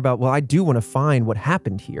be more about, well, I do want to find what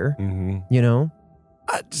happened here. Mm-hmm.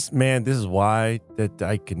 This is why that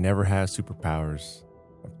I could never have superpowers.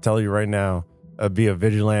 I'm telling you right now, I'd be a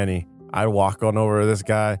vigilante. I'd walk on over to this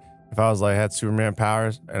guy. If I was like, had Superman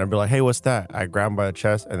powers, and I'd be like, hey, what's that? I'd grab him by the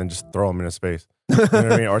chest and then just throw him into space. You know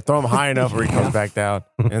what I mean? Or throw him high enough where he comes back down.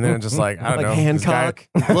 And then just like, I don't know. Hancock.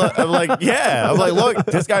 Look, I'm like, yeah. I'm like, look,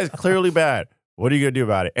 this guy's clearly bad. What are you going to do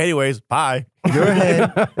about it? Anyways, bye. Your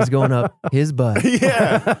head is going up his butt.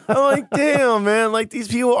 Yeah. I'm like, damn, man. Like, these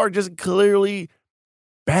people are just clearly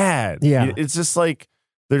bad. Yeah. It's just like,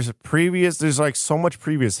 there's like so much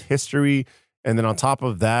previous history. And then on top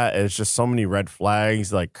of that, it's just so many red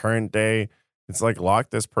flags, like current day. It's like,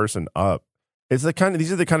 lock this person up. These are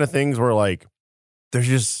the kind of things where like, there's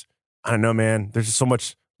just, I don't know, man. There's just so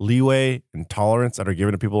much leeway and tolerance that are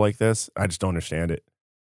given to people like this. I just don't understand it.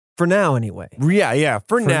 For now, anyway. Yeah.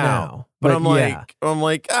 For now. But I'm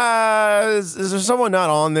like, is there someone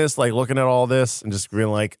not on this, like looking at all this and just being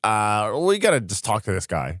like, we got to just talk to this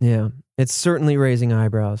guy. Yeah. It's certainly raising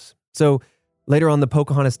eyebrows. So later on, the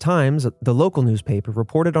Pocahontas Times, the local newspaper,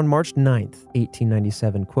 reported on March 9th,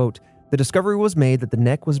 1897, quote, the discovery was made that the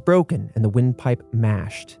neck was broken and the windpipe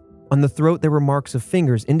mashed. On the throat, there were marks of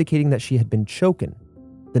fingers indicating that she had been choken.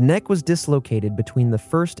 The neck was dislocated between the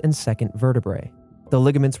first and second vertebrae. The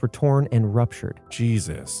ligaments were torn and ruptured.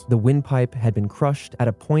 Jesus. The windpipe had been crushed at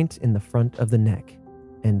a point in the front of the neck,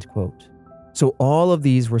 end quote. So all of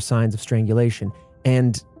these were signs of strangulation.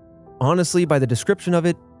 And honestly, by the description of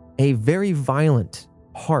it, a very violent,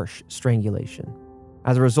 harsh strangulation.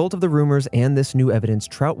 As a result of the rumors and this new evidence,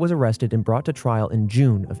 Trout was arrested and brought to trial in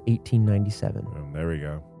June of 1897. There we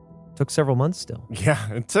go. Took several months still.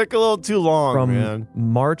 Yeah, it took a little too long, man. From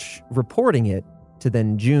March reporting it to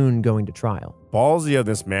then June going to trial. Ballsy of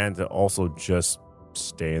this man to also just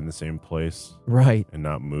stay in the same place. Right. And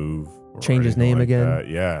not move. Change his name again. That.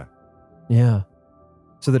 Yeah. Yeah.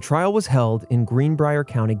 So the trial was held in Greenbrier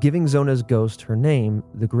County, giving Zona's ghost her name,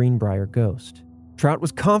 the Greenbrier Ghost. Trout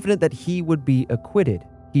was confident that he would be acquitted.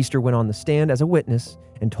 Heaster went on the stand as a witness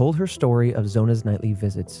and told her story of Zona's nightly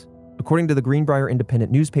visits. According to the Greenbrier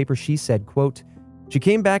Independent newspaper, she said, quote, she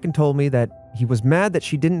came back and told me that he was mad that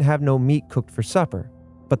she didn't have no meat cooked for supper.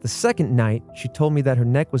 But the second night, she told me that her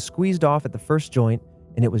neck was squeezed off at the first joint,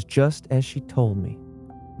 and it was just as she told me.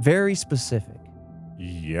 Very specific.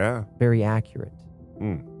 Yeah. Very accurate.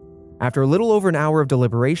 After a little over an hour of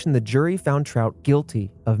deliberation, the jury found Trout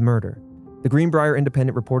guilty of murder. The Greenbrier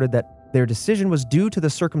Independent reported that their decision was due to the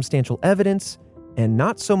circumstantial evidence and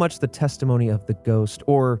not so much the testimony of the ghost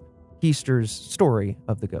or Heaster's story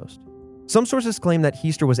of the ghost. Some sources claim that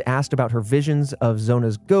Heaster was asked about her visions of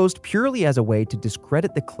Zona's ghost purely as a way to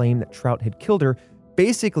discredit the claim that Trout had killed her,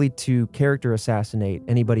 basically to character assassinate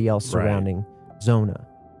anybody else surrounding Zona.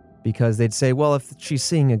 Because they'd say, well, if she's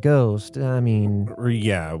seeing a ghost, I mean...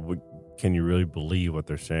 Yeah, can you really believe what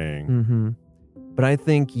they're saying? Mm-hmm. But I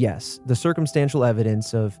think, yes, the circumstantial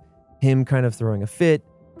evidence of him kind of throwing a fit,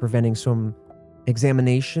 preventing some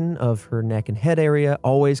examination of her neck and head area,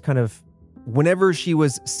 always kind of, whenever she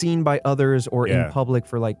was seen by others or in public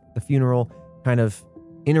for like the funeral, kind of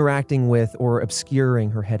interacting with or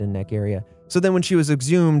obscuring her head and neck area. So then when she was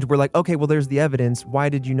exhumed, we're like, okay, well, there's the evidence. Why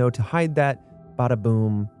did you know to hide that? Bada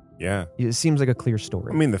boom. Yeah. It seems like a clear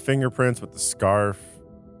story. I mean, the fingerprints with the scarf,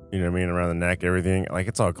 you know what I mean, around the neck, everything, like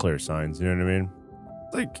it's all clear signs, you know what I mean?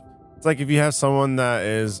 It's like if you have someone that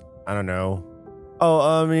is, I don't know.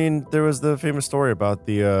 Oh, I mean, there was the famous story about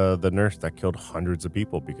the nurse that killed hundreds of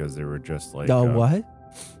people because they were just like what?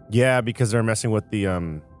 Yeah, because they're messing with the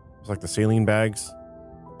it's like the saline bags.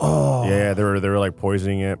 Oh. Yeah, they were like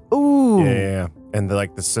poisoning it. Ooh. Yeah. And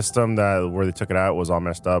the system where they took it out was all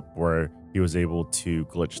messed up, where he was able to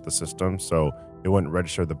glitch the system so it wouldn't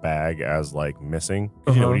register the bag as like missing.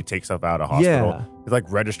 Because you know when he takes stuff out of hospital, it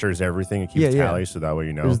like registers everything and keeps tally, so that way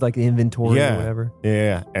you know. It was like the inventory or whatever.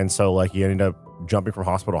 Yeah. And so like he ended up jumping from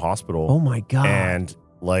hospital to hospital. Oh my God. And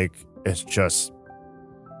like it's just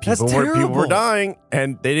people were dying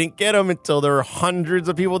and they didn't get them until there were hundreds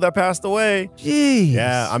of people that passed away. Jeez.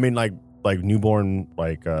 Yeah. I mean like newborn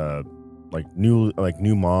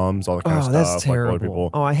new moms, all that kind of stuff. That's terrible. Like people.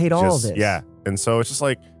 Oh, I hate all of this. Yeah. And so it's just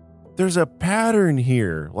like there's a pattern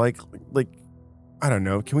here. Like I don't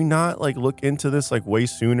know. Can we not like look into this like way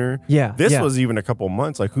sooner? Yeah. This was even a couple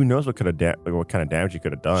months. Like who knows what kind of damage he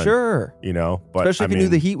could have done? Sure. You know, but especially if he knew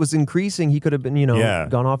the heat was increasing, he could have been,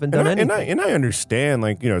 gone off and done anything. And I understand,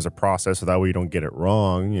 like, as a process, so that way you don't get it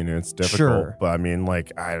wrong. It's difficult. Sure. But I mean,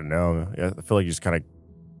 like, I don't know. I feel like you just kind of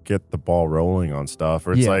get the ball rolling on stuff.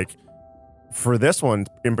 Or it's like, for this one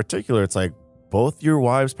in particular, it's like both your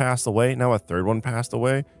wives passed away. Now a third one passed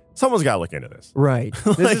away. Someone's got to look into this. Right.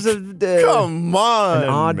 This is come on, an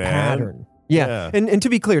odd pattern. Yeah. And to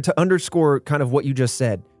be clear, to underscore kind of what you just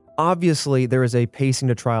said, obviously there is a pacing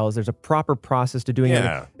to trials. There's a proper process to doing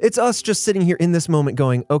it. It's us just sitting here in this moment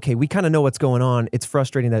going, okay, we kind of know what's going on. It's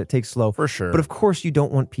frustrating that it takes slow. For sure. But of course you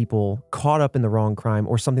don't want people caught up in the wrong crime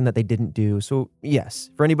or something that they didn't do. So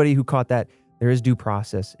yes, for anybody who caught that, there is due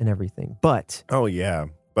process and everything. But. Oh, yeah.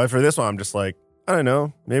 But for this one, I'm just like, I don't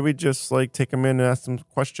know. Maybe just like take him in and ask some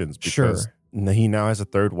questions because he now has a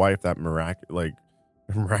third wife that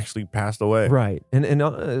miraculously passed away. Right. And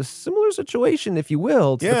a similar situation, if you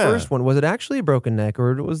will, to the first one. Was it actually a broken neck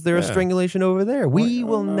or was there a strangulation over there? We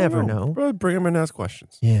will never know. Bro, bring him in and ask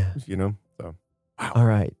questions. Yeah. So. Wow. All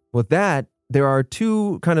right. With that, there are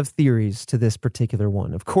two kind of theories to this particular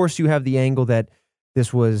one. Of course, you have the angle that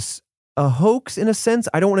this was a hoax in a sense.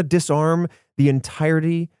 I don't want to disarm the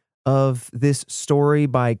entirety of this story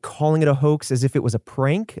by calling it a hoax as if it was a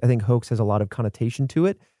prank. I think hoax has a lot of connotation to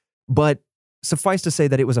it. But suffice to say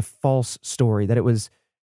that it was a false story, that it was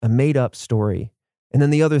a made-up story. And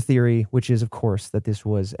then the other theory, which is, of course, that this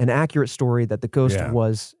was an accurate story, that the ghost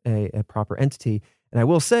was a proper entity. And I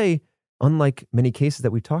will say, unlike many cases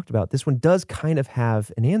that we've talked about, this one does kind of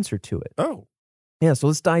have an answer to it. Oh. Yeah, so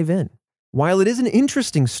let's dive in. While it is an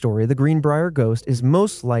interesting story, the Greenbrier ghost is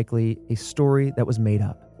most likely a story that was made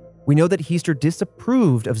up. We know that Heaster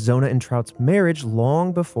disapproved of Zona and Trout's marriage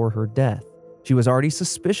long before her death. She was already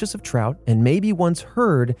suspicious of Trout and maybe once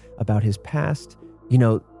heard about his past,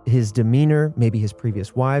 his demeanor, maybe his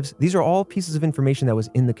previous wives. These are all pieces of information that was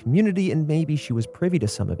in the community and maybe she was privy to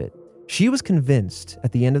some of it. She was convinced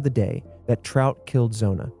at the end of the day that Trout killed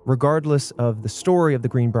Zona, regardless of the story of the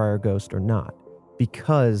Greenbrier ghost or not,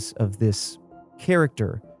 because of this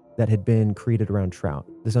character that had been created around Trout,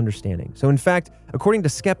 this understanding. So in fact, according to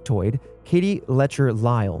Skeptoid, Katie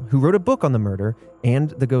Letcher-Lyle, who wrote a book on the murder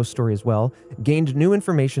and the ghost story as well, gained new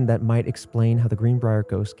information that might explain how the Greenbrier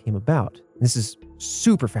ghost came about. This is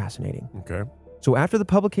super fascinating. Okay. So after the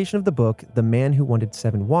publication of the book, The Man Who Wanted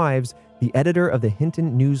 7 Wives, the editor of the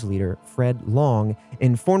Hinton News Leader, Fred Long,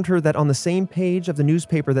 informed her that on the same page of the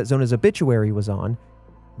newspaper that Zona's obituary was on,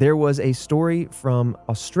 there was a story from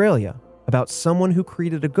Australia about someone who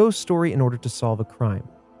created a ghost story in order to solve a crime.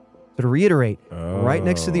 So to reiterate, right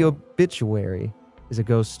next to the obituary is a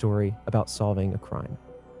ghost story about solving a crime.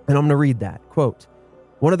 And I'm going to read that. Quote,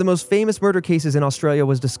 "One of the most famous murder cases in Australia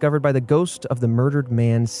was discovered by the ghost of the murdered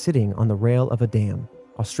man sitting on the rail of a dam,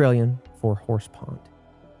 Australian for horse pond,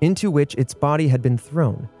 into which its body had been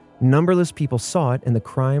thrown. Numberless people saw it and the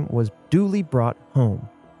crime was duly brought home.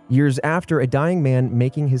 Years after, a dying man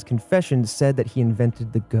making his confession said that he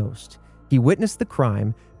invented the ghost. He witnessed the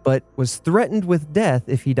crime, but was threatened with death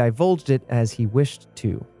if he divulged it as he wished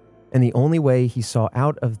to. And the only way he saw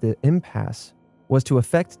out of the impasse was to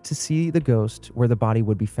effect to see the ghost where the body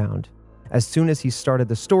would be found. As soon as he started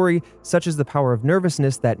the story, such is the power of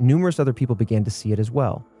nervousness that numerous other people began to see it as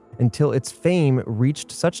well, until its fame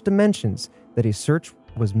reached such dimensions that a search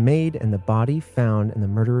was made and the body found and the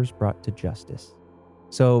murderers brought to justice.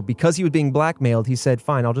 So because he was being blackmailed, he said,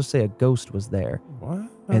 fine, I'll just say a ghost was there. What?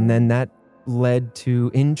 And then that led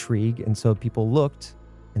to intrigue. And so people looked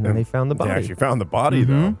and then they found the body. They actually found the body,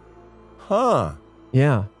 though. Huh.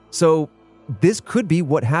 Yeah. So this could be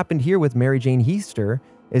what happened here with Mary Jane Heaster,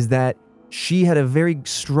 is that she had a very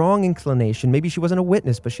strong inclination. Maybe she wasn't a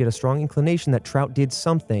witness, but she had a strong inclination that Trout did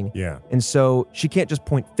something. Yeah. And so she can't just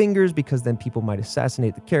point fingers, because then people might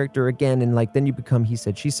assassinate the character again. And then you become he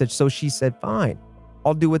said, she said. So she said, fine,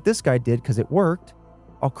 I'll do what this guy did because it worked.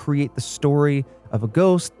 I'll create the story of a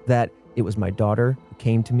ghost that it was my daughter who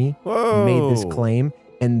came to me, made this claim.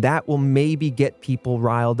 And that will maybe get people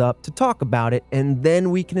riled up to talk about it. And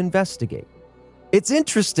then we can investigate. It's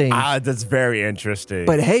interesting. That's very interesting.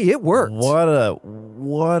 But hey, it worked. What a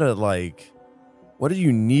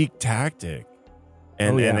unique tactic.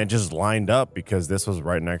 And it just lined up because this was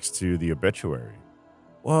right next to the obituary.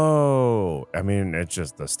 Whoa. I mean, it's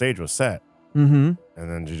just the stage was set. Mm-hmm.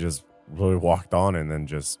 And then she just really walked on and then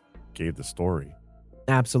just gave the story.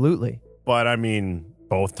 Absolutely. But I mean,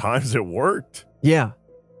 both times it worked. Yeah.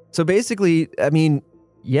 So basically, I mean,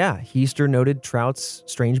 yeah, Heaster noted Trout's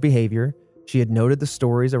strange behavior. She had noted the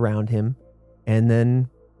stories around him and then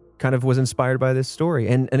kind of was inspired by this story.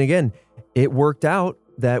 And again, it worked out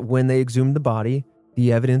that when they exhumed the body,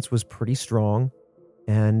 the evidence was pretty strong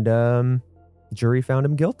and jury found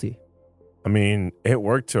him guilty. I mean, it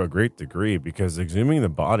worked to a great degree because exhuming the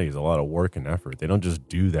body is a lot of work and effort. They don't just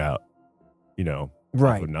do that,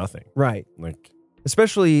 right. With nothing. Right. Like,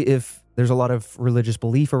 especially if there's a lot of religious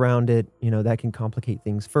belief around it, that can complicate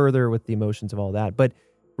things further with the emotions of all that. But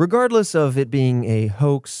regardless of it being a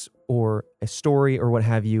hoax or a story or what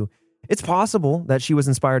have you, it's possible that she was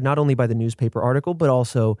inspired not only by the newspaper article, but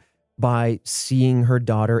also by seeing her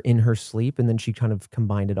daughter in her sleep, and then she kind of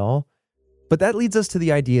combined it all. But that leads us to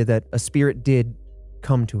the idea that a spirit did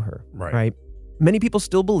come to her, right? Many people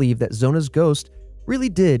still believe that Zona's ghost really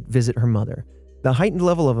did visit her mother. The heightened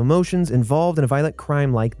level of emotions involved in a violent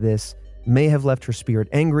crime like this may have left her spirit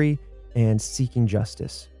angry and seeking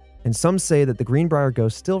justice. And some say that the Greenbrier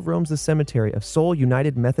ghost still roams the cemetery of Seoul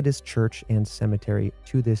United Methodist Church and Cemetery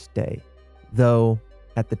to this day. Though,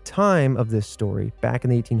 at the time of this story, back in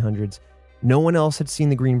the 1800s, no one else had seen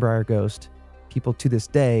the Greenbrier ghost. People to this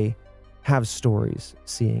day have stories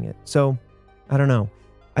seeing it. So, I don't know.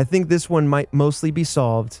 I think this one might mostly be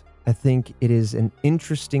solved. I think it is an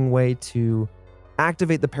interesting way to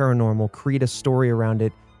activate the paranormal, create a story around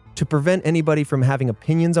it. To prevent anybody from having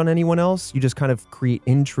opinions on anyone else, you just kind of create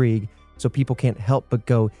intrigue so people can't help but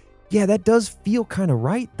go, yeah, that does feel kind of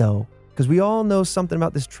right, though. Because we all know something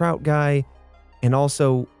about this Trout guy. And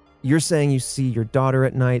also, you're saying you see your daughter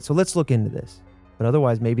at night, so let's look into this. But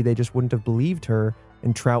otherwise, maybe they just wouldn't have believed her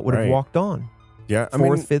and Trout would have walked on. Yeah,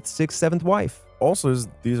 Fourth, fifth, sixth, seventh wife. Also,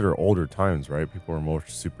 these are older times, right? People are more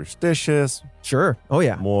superstitious. Sure. Oh,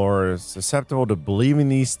 yeah. More susceptible to believing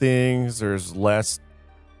these things. There's less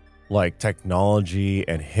technology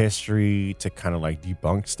and history to kind of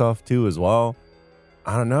debunk stuff too as well.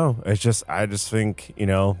 I don't know. I just think,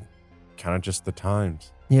 kind of just the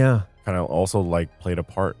times. Yeah. Kind of also played a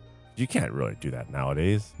part. You can't really do that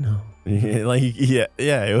nowadays. No.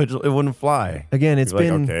 It wouldn't fly. Again, it's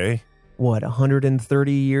been, okay,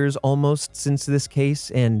 130 years almost since this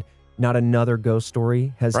case, and not another ghost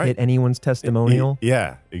story has hit anyone's testimonial.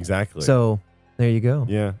 Yeah, exactly. So there you go.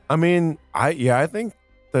 Yeah. I mean, I think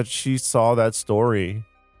that she saw that story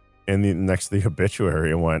next to the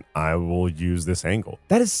obituary and went, I will use this angle.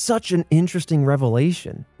 That is such an interesting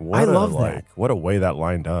revelation. I love that. What a way that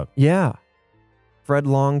lined up. Yeah. Fred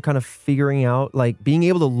Long kind of figuring out, being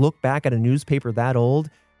able to look back at a newspaper that old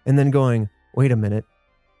and then going, wait a minute,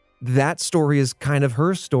 that story is kind of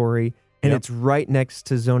her story and it's right next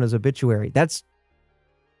to Zona's obituary. That's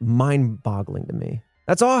mind-boggling to me.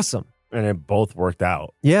 That's awesome. And it both worked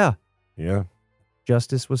out. Yeah. Yeah.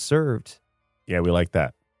 Justice was served. Yeah, we like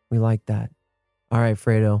that. We like that. All right,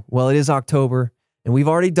 Fredo. Well, it is October, and we've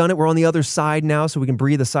already done it. We're on the other side now, so we can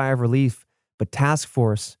breathe a sigh of relief. But Task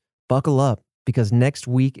Force, buckle up, because next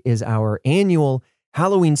week is our annual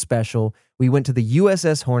Halloween special. We went to the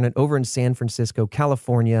USS Hornet over in San Francisco,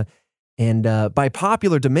 California, and by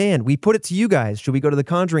popular demand, we put it to you guys. Should we go to the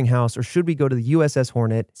Conjuring House, or should we go to the USS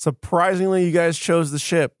Hornet? Surprisingly, you guys chose the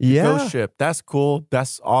ship. Yeah. Ghost ship. That's cool.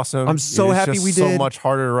 That's awesome. I'm so happy we did. It's so much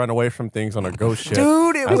harder to run away from things on a ghost ship.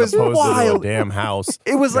 Dude, it was wild. To a damn house.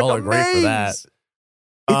 It was Y'all like are great for that.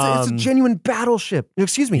 It's a genuine battleship.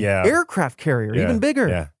 Excuse me. Yeah. Aircraft carrier, even bigger.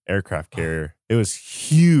 Yeah, aircraft carrier. It was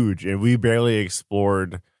huge, and we barely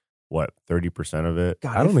explored what, 30% of it.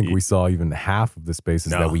 God, I don't think we saw even half of the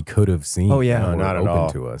spaces that we could have seen. Oh, yeah. No, not at all.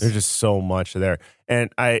 To us. There's just so much there. And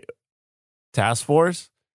task force,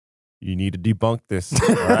 you need to debunk this.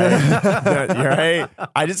 All right? You're right.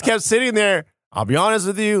 I just kept sitting there. I'll be honest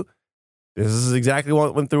with you. This is exactly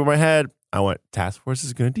what went through my head. I went, task force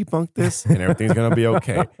is going to debunk this and everything's going to be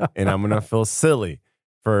okay. And I'm going to feel silly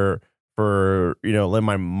for let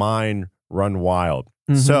my mind run wild.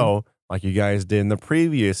 Mm-hmm. So, like you guys did in the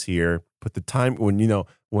previous year, put the time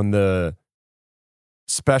when the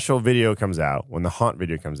special video comes out, when the haunt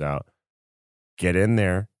video comes out, get in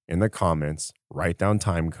there in the comments, write down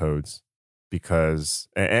time codes, because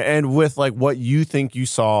and with like what you think you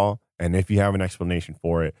saw, and if you have an explanation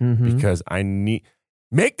for it, because I need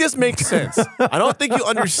make this make sense. I don't think you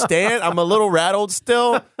understand. I'm a little rattled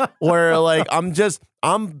still, where like I'm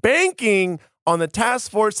banking on the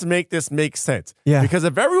task force to make this make sense. Yeah. Because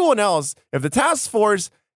if the task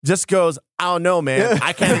force just goes, I don't know, man,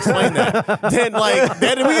 I can't explain that, then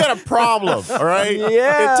we got a problem, all right?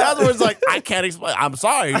 Yeah. If task force is like, I can't explain, I'm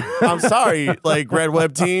sorry, like Red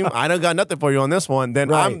Web team, I don't got nothing for you on this one, then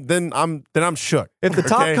right. I'm shook. If the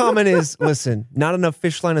top comment is, listen, not enough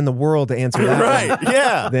fish line in the world to answer that right, one,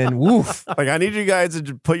 yeah. then woof. Like, I need you guys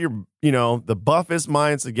to put your, the buffest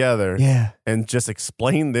minds together, and just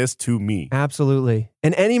explain this to me. Absolutely.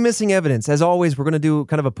 And any missing evidence, as always, we're going to do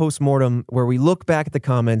kind of a post-mortem where we look back at the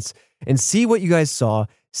comments and see what you guys saw,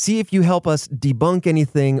 see if you help us debunk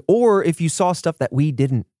anything, or if you saw stuff that we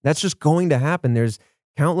didn't. That's just going to happen. There's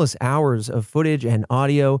countless hours of footage and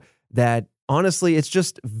audio that, honestly, it's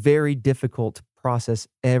just very difficult to process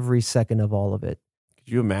every second of all of it. Could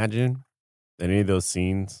you imagine any of those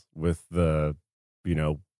scenes with the,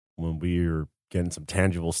 when we were getting some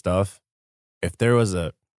tangible stuff? If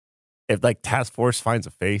like task force finds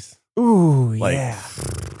a face. Ooh, yeah.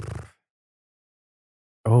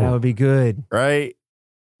 Oh, that would be good. Right?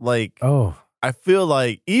 Like, I feel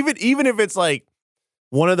like even if it's like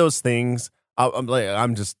one of those things,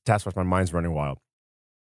 I'm just task force, my mind's running wild.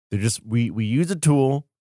 They're just, we used a tool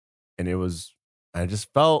and I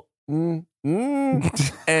just felt, and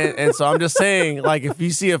so I'm just saying, like, if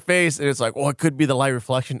you see a face and it's like, it could be the light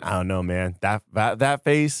reflection. I don't know, man. That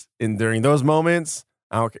face, and during those moments,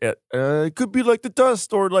 it could be like the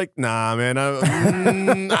dust, or like, nah, man.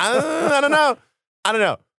 I don't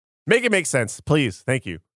know. Make it make sense, please. Thank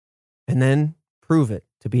you. And then prove it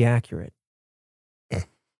to be accurate.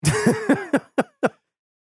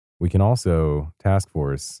 We can also, task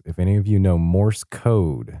force, if any of you know Morse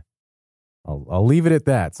code, I'll leave it at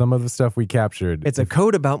that. Some of the stuff we captured. It's a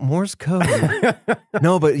code about Morse code.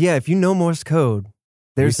 No, but yeah, if you know Morse code,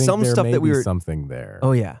 there's some stuff that we were... something there.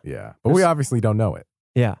 Oh, yeah. Yeah. But we obviously don't know it.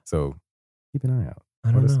 Yeah. So keep an eye out.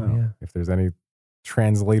 I don't know. Yeah. If there's any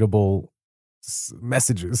translatable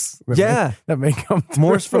messages that may come through.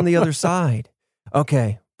 Morse from the other side.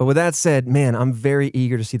 Okay. But with that said, man, I'm very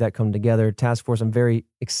eager to see that come together. Task Force, I'm very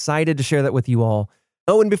excited to share that with you all.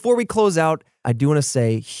 Oh, and before we close out, I do want to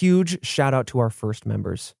say huge shout out to our first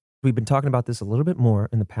members. We've been talking about this a little bit more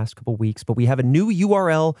in the past couple weeks, but we have a new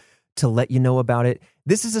URL to let you know about it.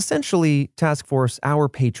 This is essentially, Task Force, our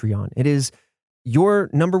Patreon. It is your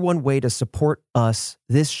number one way to support us,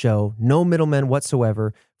 this show, no middlemen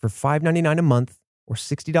whatsoever, for $5.99 a month or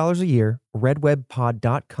 $60 a year,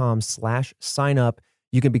 redwebpod.com/sign up.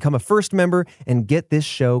 You can become a first member and get this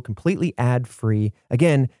show completely ad-free,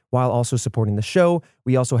 again, while also supporting the show.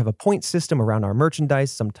 We also have a point system around our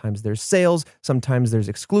merchandise. Sometimes there's sales, sometimes there's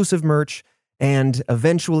exclusive merch, and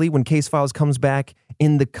eventually, when Case Files comes back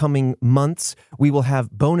in the coming months, we will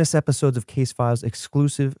have bonus episodes of Case Files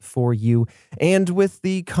exclusive for you. And with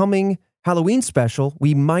the coming Halloween special,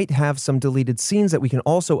 we might have some deleted scenes that we can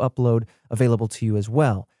also upload available to you as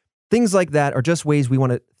well. Things like that are just ways we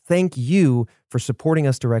want to thank you for supporting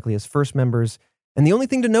us directly as first members. And the only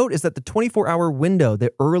thing to note is that the 24-hour window,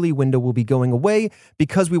 the early window, will be going away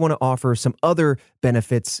because we want to offer some other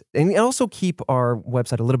benefits and also keep our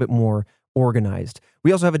website a little bit more organized.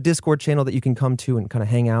 We also have a Discord channel that you can come to and kind of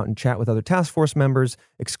hang out and chat with other task force members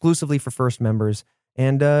exclusively for first members.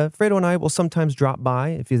 And Fredo and I will sometimes drop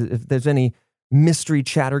by. If there's any mystery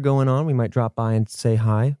chatter going on, we might drop by and say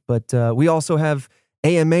hi. But we also have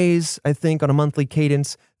AMAs, I think, on a monthly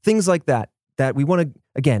cadence, things like that we want to,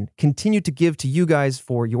 again, continue to give to you guys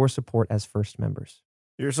for your support as first members.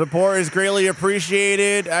 Your support is greatly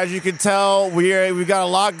appreciated. As you can tell, we've got a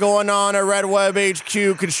lot going on at Red Web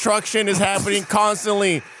HQ. Construction is happening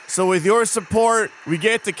constantly. So with your support, we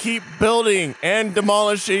get to keep building and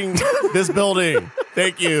demolishing this building.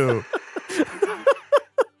 Thank you.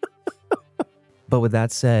 But with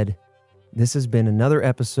that said, This has been another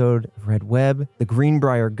episode of Red Web, the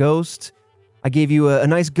Greenbrier Ghost. I gave you a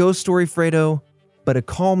nice ghost story, Fredo, but a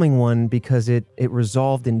calming one because it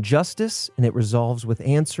resolved in justice and it resolves with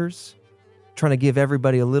answers. Trying to give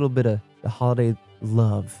everybody a little bit of the holiday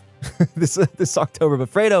love this October. But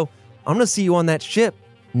Fredo, I'm going to see you on that ship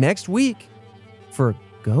next week for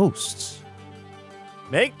Ghosts.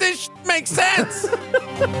 Make this make sense!